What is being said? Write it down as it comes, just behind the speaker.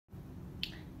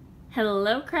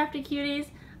Hello crafty cuties!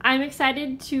 I'm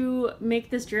excited to make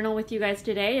this journal with you guys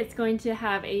today. It's going to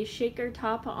have a shaker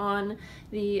top on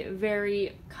the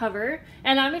very cover,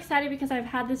 and I'm excited because I've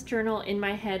had this journal in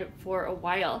my head for a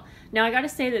while. Now I gotta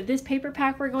say that this paper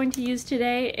pack we're going to use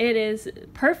today, it is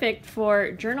perfect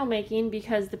for journal making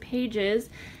because the pages,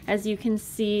 as you can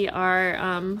see,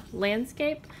 are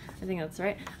landscape. I think that's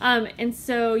right. And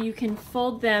so you can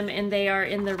fold them and they are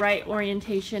in the right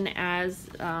orientation as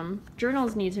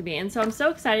journals need to be. And so I'm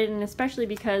so excited, and especially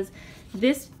because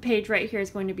this page right here is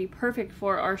going to be perfect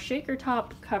for our shaker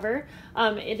top cover.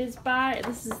 It is by,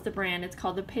 this is the brand, it's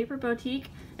called the Paper Boutique,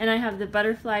 and I have the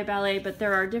Butterfly Ballet, but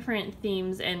there are different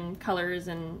themes and colors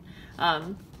and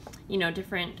you know,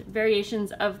 different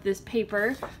variations of this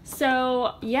paper.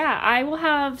 So yeah, I will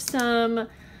have some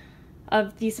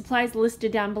of the supplies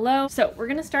listed down below. So we're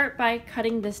gonna start by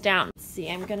cutting this down. Let's see,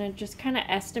 I'm gonna just kind of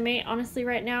estimate honestly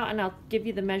right now, and I'll give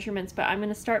you the measurements, but I'm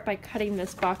gonna start by cutting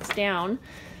this box down.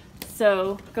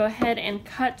 So go ahead and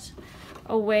cut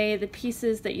away the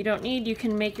pieces that you don't need. You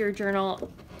can make your journal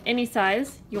any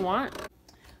size you want.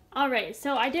 Alright,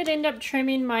 so I did end up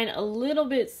trimming mine a little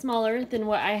bit smaller than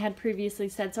what I had previously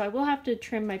said, so I will have to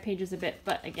trim my pages a bit,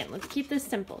 but again, let's keep this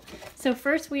simple. So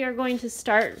first we are going to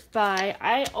start by,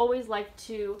 I always like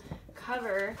to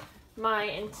cover my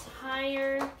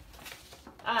entire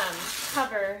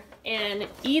cover in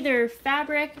either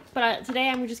fabric, but today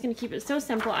I'm just going to keep it so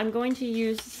simple. I'm going to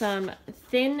use some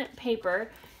thin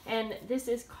paper, and this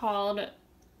is called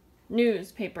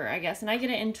newspaper, I guess, and I get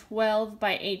it in 12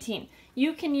 by 18.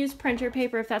 You can use printer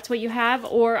paper if that's what you have,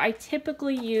 or I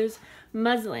typically use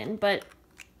muslin, but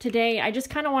today I just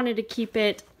kind of wanted to keep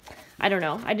it, I don't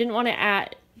know, I didn't want to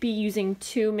be using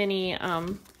too many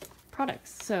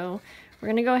products. So we're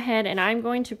going to go ahead and I'm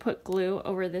going to put glue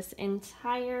over this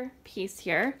entire piece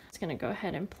here. Just going to go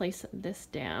ahead and place this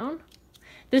down.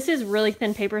 This is really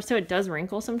thin paper, so it does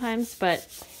wrinkle sometimes, but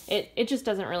it just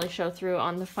doesn't really show through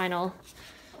on the final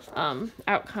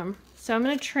outcome. So I'm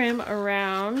going to trim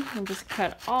around and just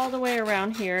cut all the way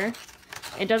around here.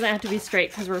 It doesn't have to be straight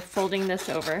because we're folding this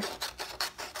over.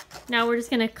 Now we're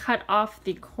just going to cut off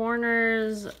the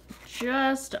corners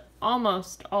just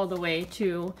almost all the way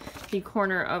to the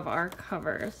corner of our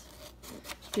covers.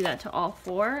 Do that to all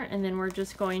four, and then we're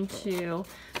just going to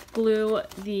glue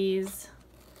the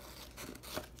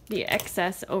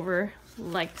excess over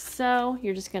like so.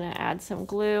 You're just going to add some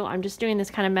glue. I'm just doing this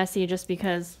kind of messy just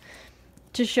because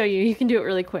to show you, you can do it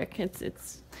really quick. It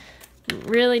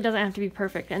really doesn't have to be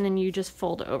perfect, and then you just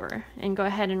fold over and go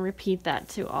ahead and repeat that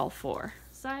to all four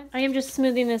sides. I am just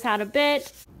smoothing this out a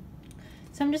bit.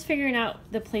 So I'm just figuring out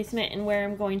the placement and where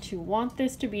I'm going to want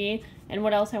this to be and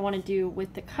what else I want to do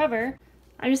with the cover.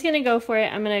 I'm just going to go for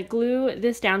it. I'm going to glue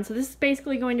this down. So this is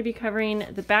basically going to be covering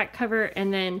the back cover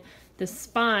and then the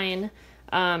spine.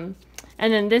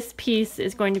 And then this piece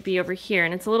is going to be over here,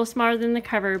 and it's a little smaller than the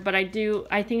cover, but I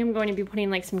think I'm going to be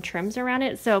putting like some trims around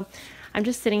it. So I'm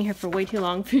just sitting here for way too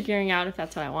long figuring out if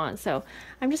that's what I want. So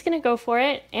I'm just going to go for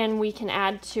it, and we can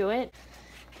add to it.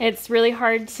 It's really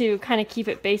hard to kind of keep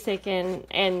it basic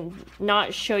and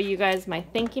not show you guys my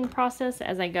thinking process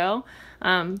as I go,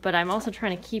 but I'm also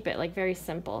trying to keep it like very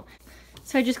simple.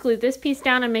 So I just glued this piece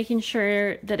down. I'm making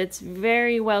sure that it's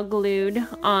very well glued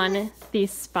on the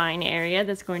spine area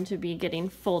that's going to be getting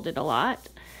folded a lot.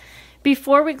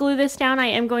 Before we glue this down, I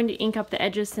am going to ink up the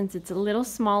edges since it's a little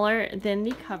smaller than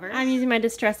the cover. I'm using my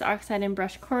Distress Oxide and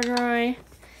brush Corduroy.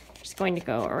 Just going to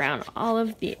go around all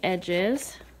of the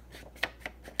edges.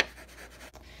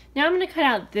 Now I'm going to cut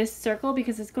out this circle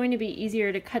because it's going to be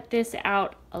easier to cut this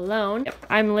out alone.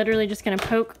 I'm literally just going to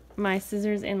poke my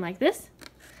scissors in like this.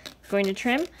 Going to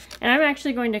trim, and I'm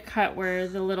actually going to cut where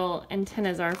the little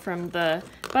antennas are from the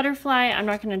butterfly. I'm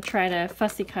not going to try to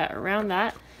fussy cut around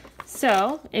that.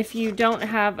 So if you don't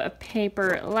have a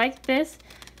paper like this,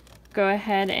 go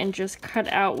ahead and just cut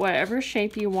out whatever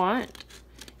shape you want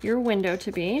your window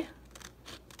to be.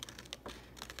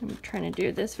 I'm trying to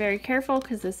do this very careful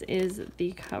because this is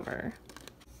the cover.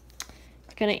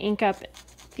 I'm going to ink up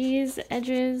these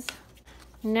edges.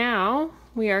 Now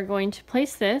we are going to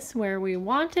place this where we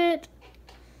want it,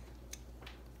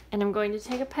 and I'm going to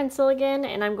take a pencil again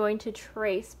and I'm going to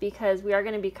trace because we are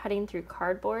going to be cutting through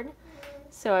cardboard,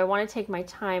 so I want to take my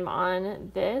time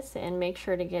on this and make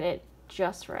sure to get it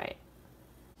just right.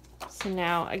 So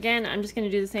now again, I'm just going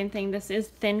to do the same thing. This is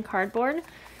thin cardboard,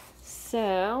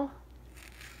 so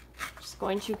I'm just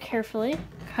going to carefully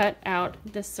cut out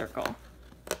this circle.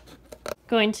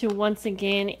 Going to once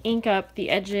again ink up the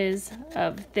edges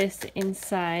of this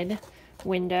inside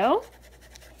window.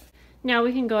 Now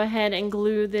we can go ahead and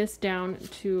glue this down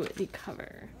to the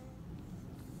cover.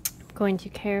 I'm going to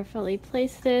carefully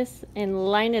place this and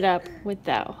line it up with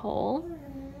that hole.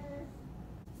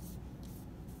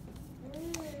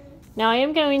 Now I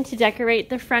am going to decorate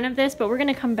the front of this, but we're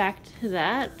going to come back to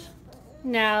that.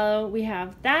 Now we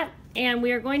have that, and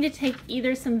we are going to take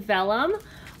either some vellum,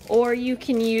 or you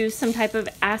can use some type of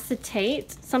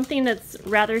acetate, something that's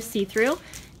rather see-through,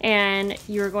 and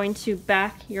you're going to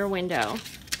back your window.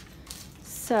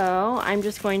 So I'm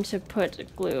just going to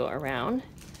put glue around.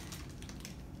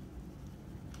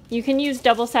 You can use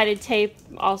double-sided tape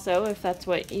also if that's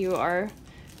what you are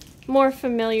more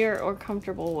familiar or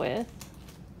comfortable with.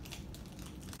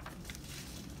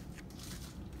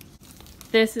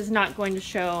 This is not going to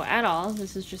show at all.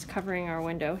 This is just covering our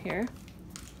window here.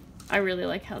 I really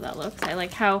like how that looks. I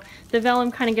like how the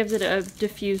vellum kind of gives it a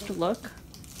diffused look.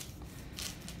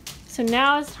 So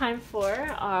now it's time for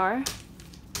our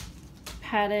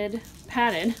padded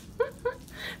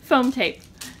foam tape.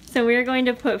 So we're going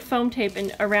to put foam tape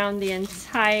around the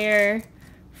entire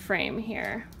frame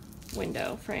here.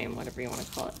 Window frame, whatever you want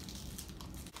to call it.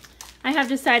 I have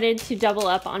decided to double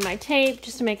up on my tape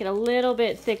just to make it a little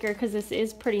bit thicker because this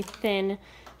is pretty thin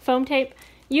foam tape.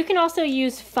 You can also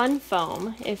use fun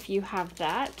foam if you have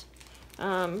that.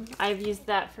 I've used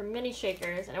that for mini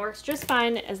shakers and it works just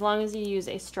fine as long as you use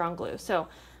a strong glue. So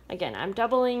again, I'm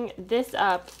doubling this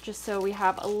up just so we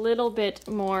have a little bit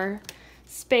more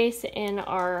space in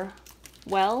our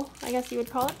well, I guess you would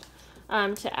call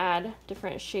it, to add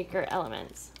different shaker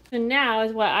elements. So now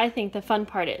is what I think the fun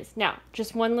part is. Now,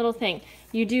 just one little thing.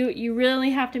 You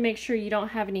really have to make sure you don't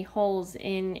have any holes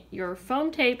in your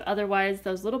foam tape, otherwise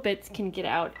those little bits can get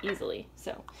out easily.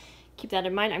 So keep that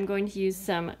in mind. I'm going to use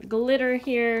some glitter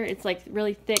here. It's like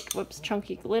really thick,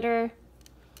 chunky glitter.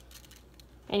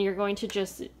 And you're going to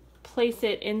just place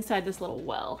it inside this little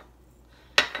well.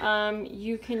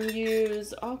 You can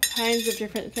use all kinds of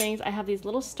different things. I have these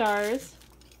little stars.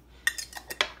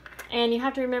 And you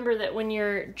have to remember that when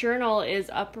your journal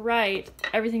is upright,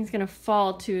 everything's going to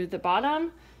fall to the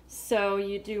bottom. So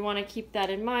you do want to keep that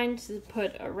in mind to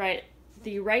put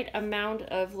the right amount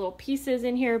of little pieces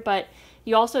in here, but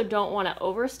you also don't want to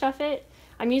overstuff it.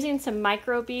 I'm using some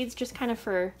micro beads just kind of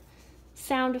for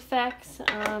sound effects.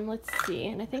 Let's see,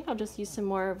 and I think I'll just use some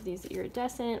more of these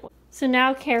iridescent. So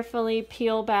now carefully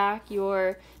peel back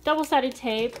your double-sided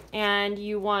tape, and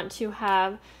you want to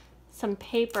have some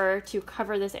paper to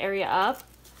cover this area up.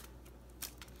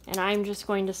 And I'm just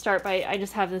going to start by, I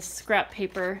just have this scrap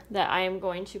paper that I am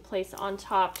going to place on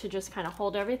top to just kind of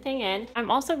hold everything in.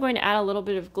 I'm also going to add a little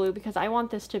bit of glue because I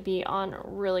want this to be on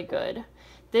really good.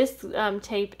 This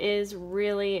tape is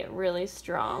really, really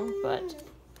strong, but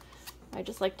I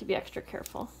just like to be extra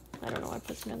careful. I don't know why I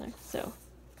put some in there. So,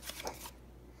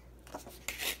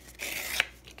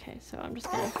 okay, so I'm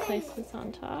just going to place this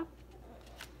on top.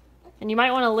 And you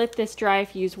might want to let this dry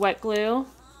if you use wet glue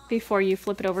before you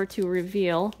flip it over to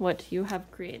reveal what you have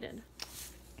created.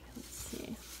 Let's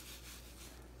see.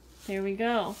 There we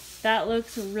go. That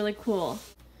looks really cool.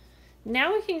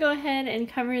 Now we can go ahead and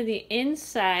cover the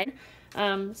inside.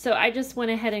 So I just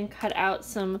went ahead and cut out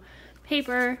some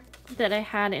paper that I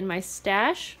had in my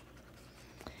stash.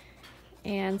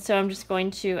 And so I'm just going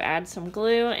to add some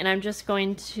glue, and I'm just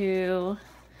going to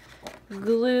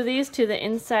glue these to the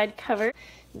inside cover.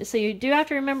 So you do have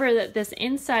to remember that this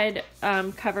inside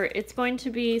cover, it's going to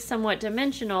be somewhat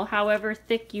dimensional, however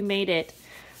thick you made it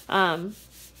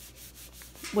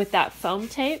with that foam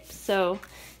tape. So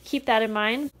keep that in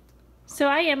mind. So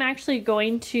I am actually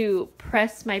going to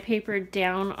press my paper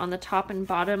down on the top and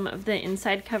bottom of the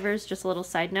inside covers, just a little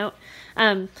side note,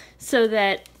 so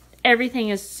that everything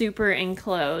is super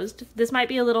enclosed. This might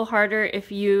be a little harder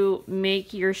if you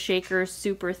make your shaker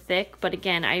super thick, but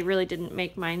again, I really didn't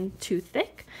make mine too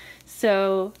thick.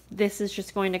 So this is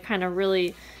just going to kind of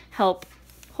really help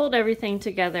hold everything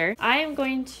together. I am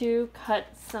going to cut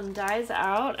some dies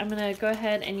out. I'm gonna go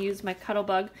ahead and use my Cuttle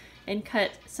Bug and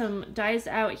cut some dies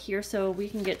out here so we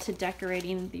can get to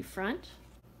decorating the front.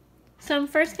 So I'm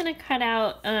first going to cut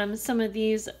out some of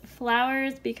these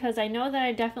flowers because I know that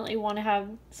I definitely want to have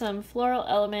some floral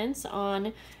elements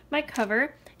on my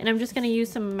cover, and I'm just going to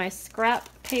use some of my scrap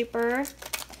paper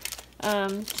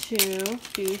to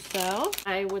do so.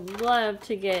 I would love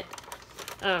to get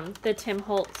the Tim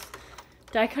Holtz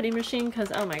die cutting machine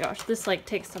because, oh my gosh, this like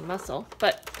takes some muscle,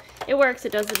 but it works,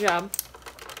 it does the job.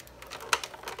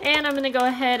 And I'm going to go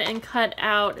ahead and cut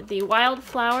out the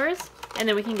wildflowers, and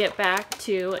then we can get back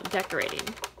to decorating.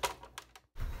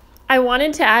 I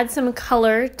wanted to add some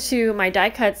color to my die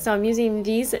cuts, so I'm using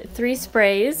these 3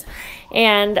 sprays,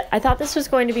 and I thought this was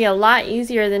going to be a lot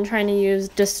easier than trying to use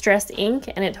distress ink,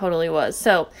 and it totally was.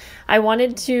 So I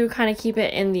wanted to kind of keep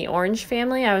it in the orange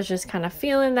family. I was just kind of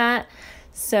feeling that,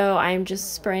 so I'm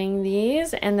just spraying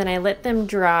these, and then I let them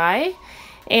dry.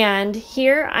 And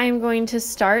here I'm going to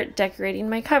start decorating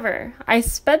my cover. I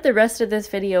sped the rest of this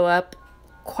video up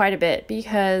quite a bit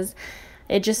because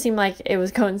it just seemed like it was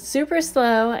going super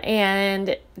slow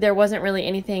and there wasn't really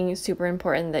anything super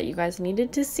important that you guys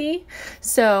needed to see.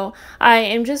 So I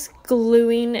am just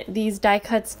gluing these die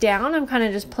cuts down. I'm kind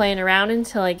of just playing around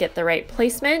until I get the right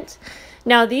placement.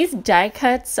 Now these die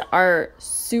cuts are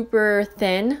super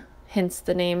thin, hence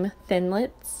the name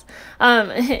Thinlits.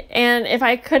 And if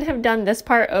I could have done this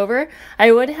part over,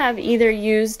 I would have either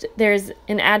used, there's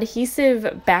an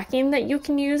adhesive backing that you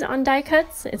can use on die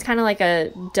cuts. It's kind of like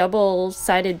a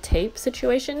double-sided tape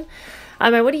situation.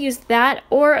 I would have used that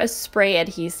or a spray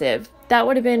adhesive. That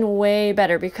would have been way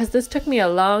better because this took me a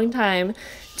long time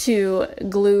to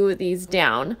glue these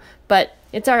down, but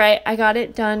it's all right. I got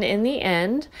it done in the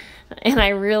end, and I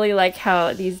really like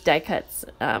how these die cuts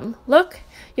look.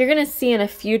 You're going to see in a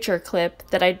future clip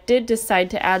that I did decide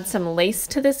to add some lace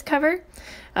to this cover,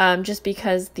 just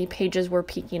because the pages were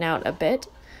peeking out a bit.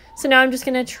 So now I'm just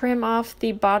going to trim off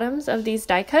the bottoms of these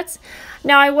die cuts.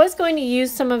 Now I was going to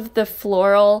use some of the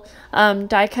floral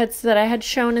die cuts that I had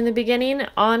shown in the beginning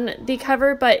on the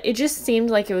cover, but it just seemed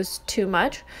like it was too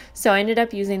much. So I ended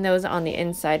up using those on the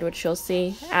inside, which you'll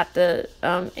see at the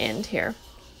end here.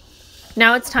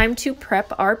 Now it's time to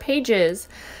prep our pages.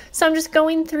 So I'm just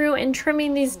going through and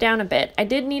trimming these down a bit. I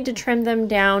did need to trim them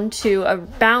down to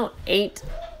about 8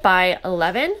 by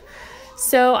 11.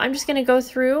 So I'm just going to go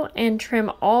through and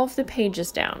trim all of the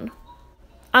pages down.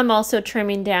 I'm also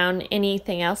trimming down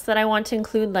anything else that I want to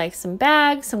include, like some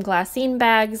bags, some glassine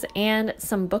bags, and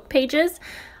some book pages.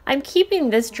 I'm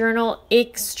keeping this journal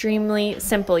extremely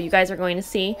simple, you guys are going to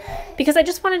see, because I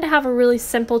just wanted to have a really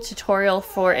simple tutorial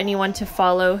for anyone to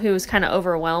follow who's kind of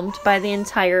overwhelmed by the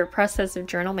entire process of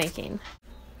journal making.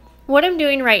 What I'm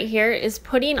doing right here is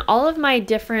putting all of my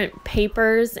different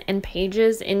papers and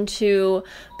pages into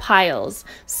piles.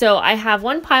 So I have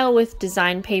one pile with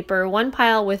design paper, one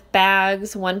pile with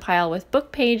bags, one pile with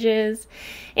book pages,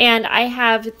 and I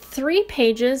have 3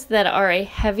 pages that are a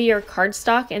heavier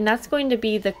cardstock, and that's going to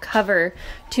be the cover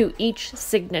to each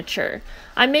signature.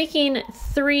 I'm making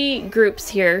 3 groups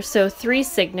here, so 3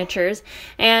 signatures,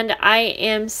 and I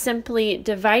am simply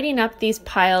dividing up these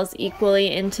piles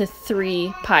equally into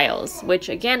 3 piles, which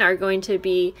again are going to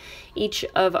be each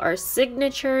of our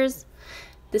signatures.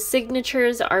 The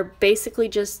signatures are basically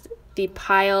just the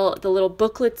pile, the little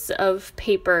booklets of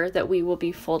paper that we will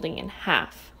be folding in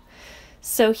half.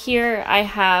 So here I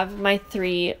have my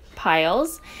 3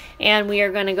 piles, and we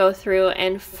are going to go through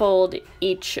and fold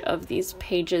each of these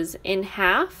pages in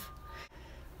half.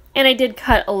 And I did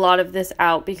cut a lot of this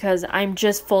out because I'm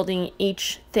just folding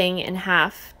each thing in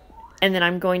half, and then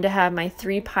I'm going to have my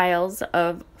 3 piles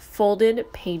of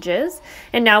folded pages.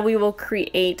 And now we will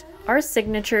create our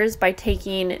signatures by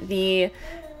taking the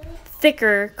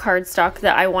thicker cardstock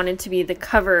that I wanted to be the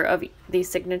cover of the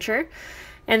signature,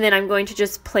 and then I'm going to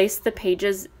just place the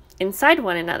pages inside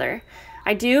one another.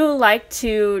 I do like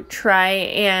to try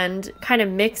and kind of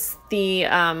mix the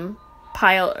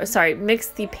mix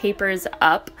the papers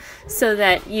up so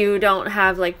that you don't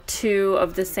have like 2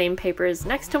 of the same papers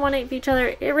next to one of each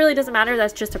other. It really doesn't matter,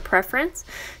 that's just a preference.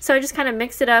 So I just kind of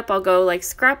mix it up. I'll go like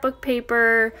scrapbook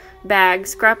paper, bag,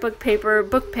 scrapbook paper,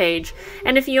 book page.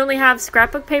 And if you only have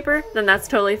scrapbook paper, then that's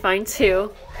totally fine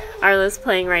too. Arla's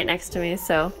playing right next to me,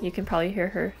 so you can probably hear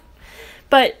her.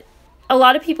 But a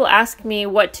lot of people ask me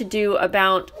what to do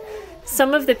about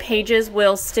some of the pages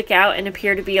will stick out and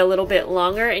appear to be a little bit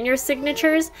longer in your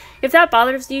signatures. If that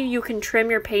bothers you, you can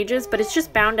trim your pages, but it's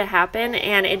just bound to happen,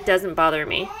 and it doesn't bother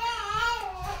me.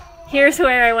 Here's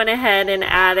where I went ahead and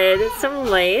added some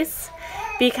lace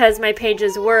because my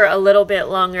pages were a little bit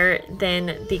longer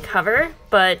than the cover,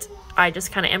 but I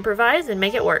just kind of improvise and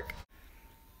make it work.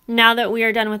 Now that we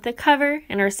are done with the cover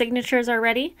and our signatures are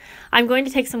ready, I'm going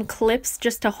to take some clips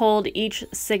just to hold each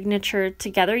signature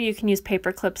together. You can use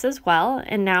paper clips as well.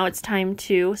 And now it's time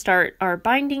to start our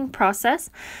binding process.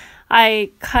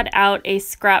 I cut out a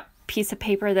scrap piece of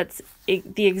paper that's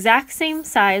the exact same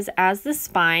size as the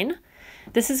spine.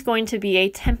 This is going to be a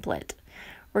template.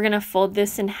 We're going to fold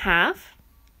this in half.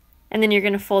 And then you're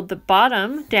going to fold the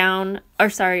bottom down, or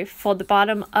sorry, fold the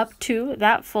bottom up to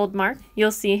that fold mark.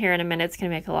 You'll see here in a minute, it's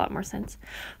going to make a lot more sense.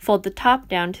 Fold the top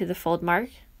down to the fold mark.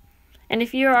 And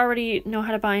if you already know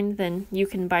how to bind, then you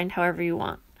can bind however you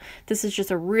want. This is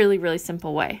just a really, really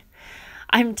simple way.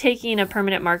 I'm taking a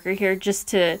permanent marker here just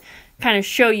to kind of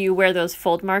show you where those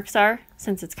fold marks are,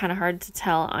 since it's kind of hard to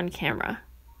tell on camera.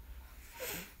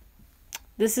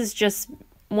 This is just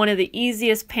one of the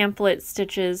easiest pamphlet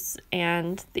stitches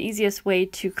and the easiest way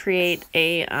to create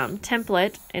a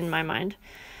template in my mind.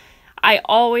 I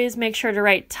always make sure to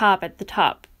write top at the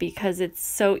top because it's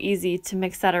so easy to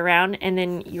mix that around and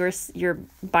then your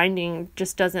binding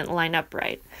just doesn't line up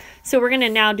right. So we're going to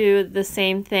now do the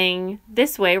same thing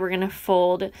this way. We're going to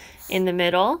fold in the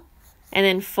middle and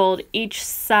then fold each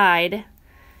side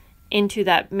into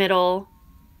that middle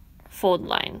fold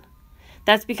line.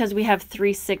 That's because we have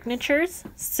 3 signatures.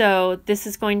 So this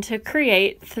is going to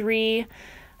create 3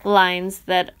 lines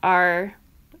that are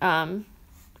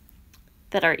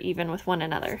even with one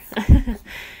another.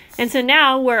 And so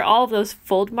now where all of those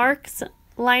fold marks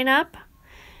line up,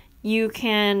 you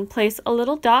can place a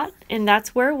little dot, and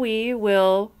that's where we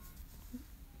will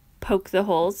poke the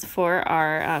holes for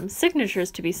our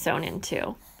signatures to be sewn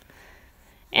into.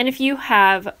 And if you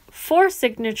have 4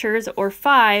 signatures or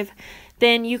 5,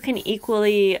 then you can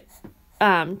equally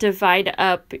divide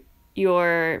up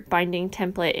your binding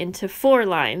template into 4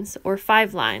 lines or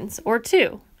 5 lines or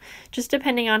 2, just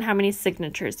depending on how many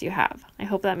signatures you have. I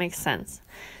hope that makes sense.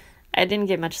 I didn't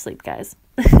get much sleep, guys.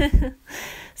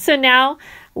 So now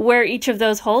where each of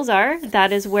those holes are,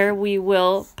 that is where we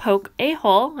will poke a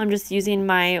hole. I'm just using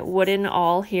my wooden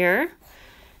awl here,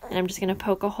 and I'm just going to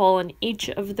poke a hole in each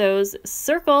of those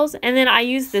circles, and then I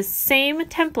use this same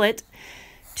template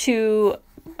to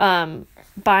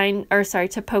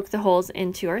to poke the holes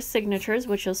into our signatures,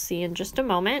 which you'll see in just a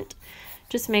moment.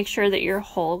 Just make sure that your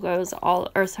hole goes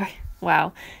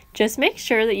just make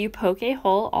sure that you poke a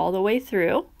hole all the way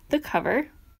through the cover.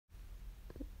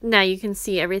 Now you can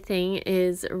see everything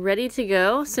is ready to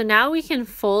go. So now we can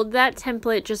fold that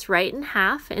template just right in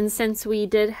half. And since we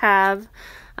did have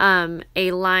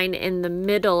a line in the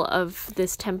middle of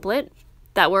this template,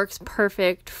 that works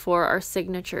perfect for our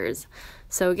signatures.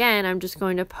 So again, I'm just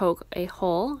going to poke a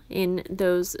hole in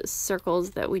those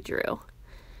circles that we drew.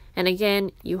 And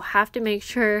again, you have to make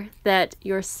sure that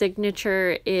your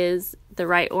signature is the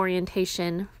right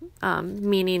orientation,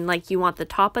 meaning like you want the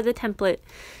top of the template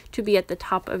to be at the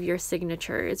top of your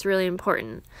signature. It's really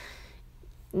important.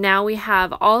 Now we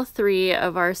have all 3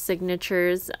 of our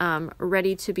signatures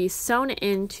ready to be sewn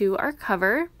into our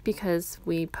cover because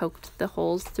we poked the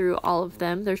holes through all of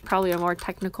them. There's probably a more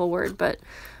technical word, but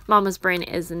Mama's brain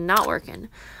is not working.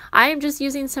 I am just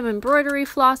using some embroidery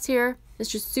floss here. It's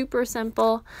just super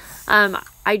simple.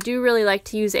 I do really like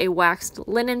to use a waxed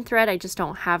linen thread. I just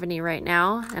don't have any right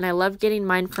now, and I love getting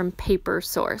mine from Paper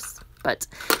Source. But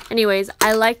anyways,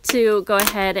 I like to go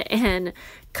ahead and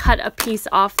cut a piece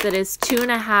off that is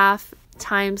 2.5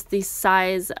 times the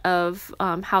size of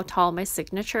how tall my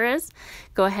signature is.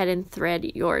 Go ahead and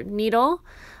thread your needle.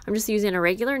 I'm just using a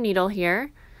regular needle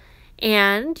here.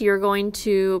 And you're going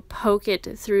to poke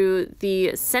it through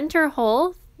the center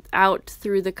hole out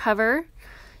through the cover.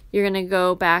 You're going to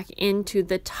go back into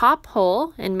the top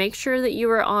hole and make sure that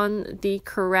you are on the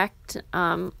correct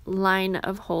line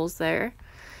of holes there.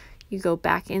 You go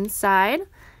back inside,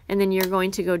 and then you're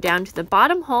going to go down to the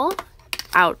bottom hole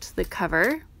out the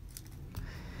cover.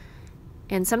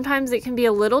 And sometimes it can be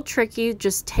a little tricky.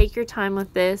 Just take your time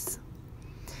with this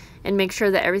and make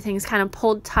sure that everything's kind of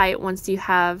pulled tight once you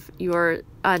have your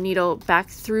needle back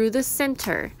through the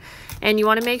center. And you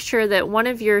want to make sure that one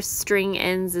of your string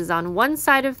ends is on one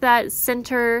side of that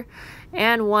center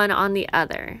and one on the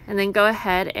other. And then go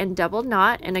ahead and double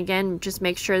knot, and again, just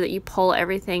make sure that you pull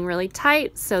everything really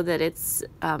tight so that it's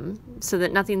so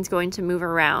that nothing's going to move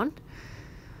around.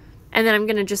 And then I'm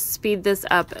going to just speed this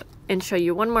up and show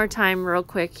you one more time real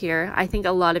quick here. I think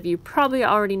a lot of you probably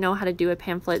already know how to do a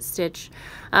pamphlet stitch,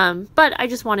 but I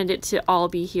just wanted it to all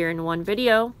be here in one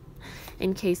video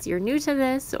in case you're new to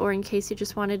this or in case you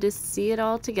just wanted to see it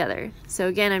all together. So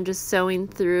again, I'm just sewing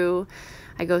through.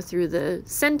 I go through the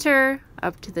center,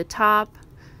 up to the top,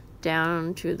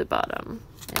 down to the bottom,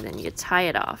 and then you tie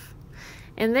it off.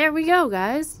 And there we go,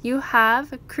 guys. You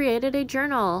have created a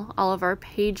journal. All of our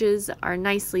pages are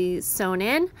nicely sewn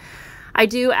in. I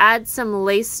do add some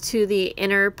lace to the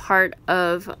inner part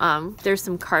of, there's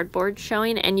some cardboard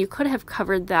showing, and you could have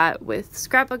covered that with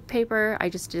scrapbook paper. I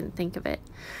just didn't think of it.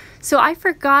 So I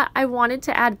forgot I wanted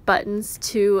to add buttons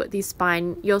to the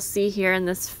spine. You'll see here in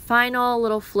this final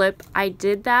little flip, I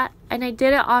did that, and I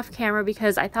did it off camera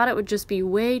because I thought it would just be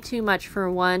way too much for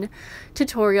one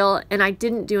tutorial, and I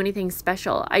didn't do anything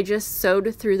special. I just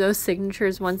sewed through those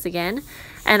signatures once again,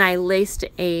 and I laced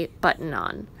a button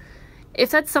on. If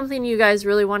that's something you guys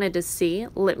really wanted to see,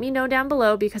 let me know down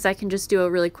below because I can just do a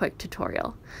really quick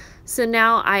tutorial. So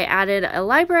now I added a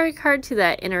library card to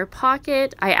that inner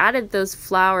pocket. I added those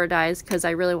flower dies because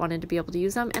I really wanted to be able to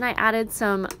use them, and I added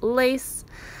some lace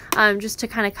just to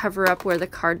kind of cover up where the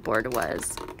cardboard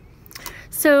was.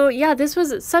 So yeah, this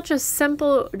was such a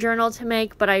simple journal to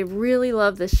make, but I really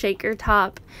love the shaker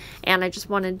top, and I just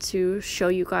wanted to show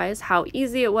you guys how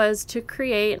easy it was to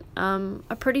create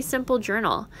a pretty simple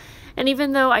journal. And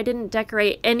even though I didn't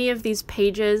decorate any of these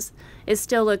pages, it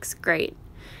still looks great.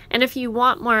 And if you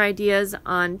want more ideas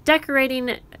on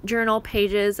decorating journal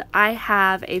pages, I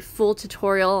have a full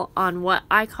tutorial on what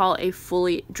I call a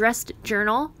fully dressed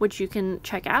journal, which you can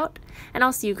check out. And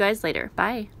I'll see you guys later.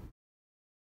 Bye.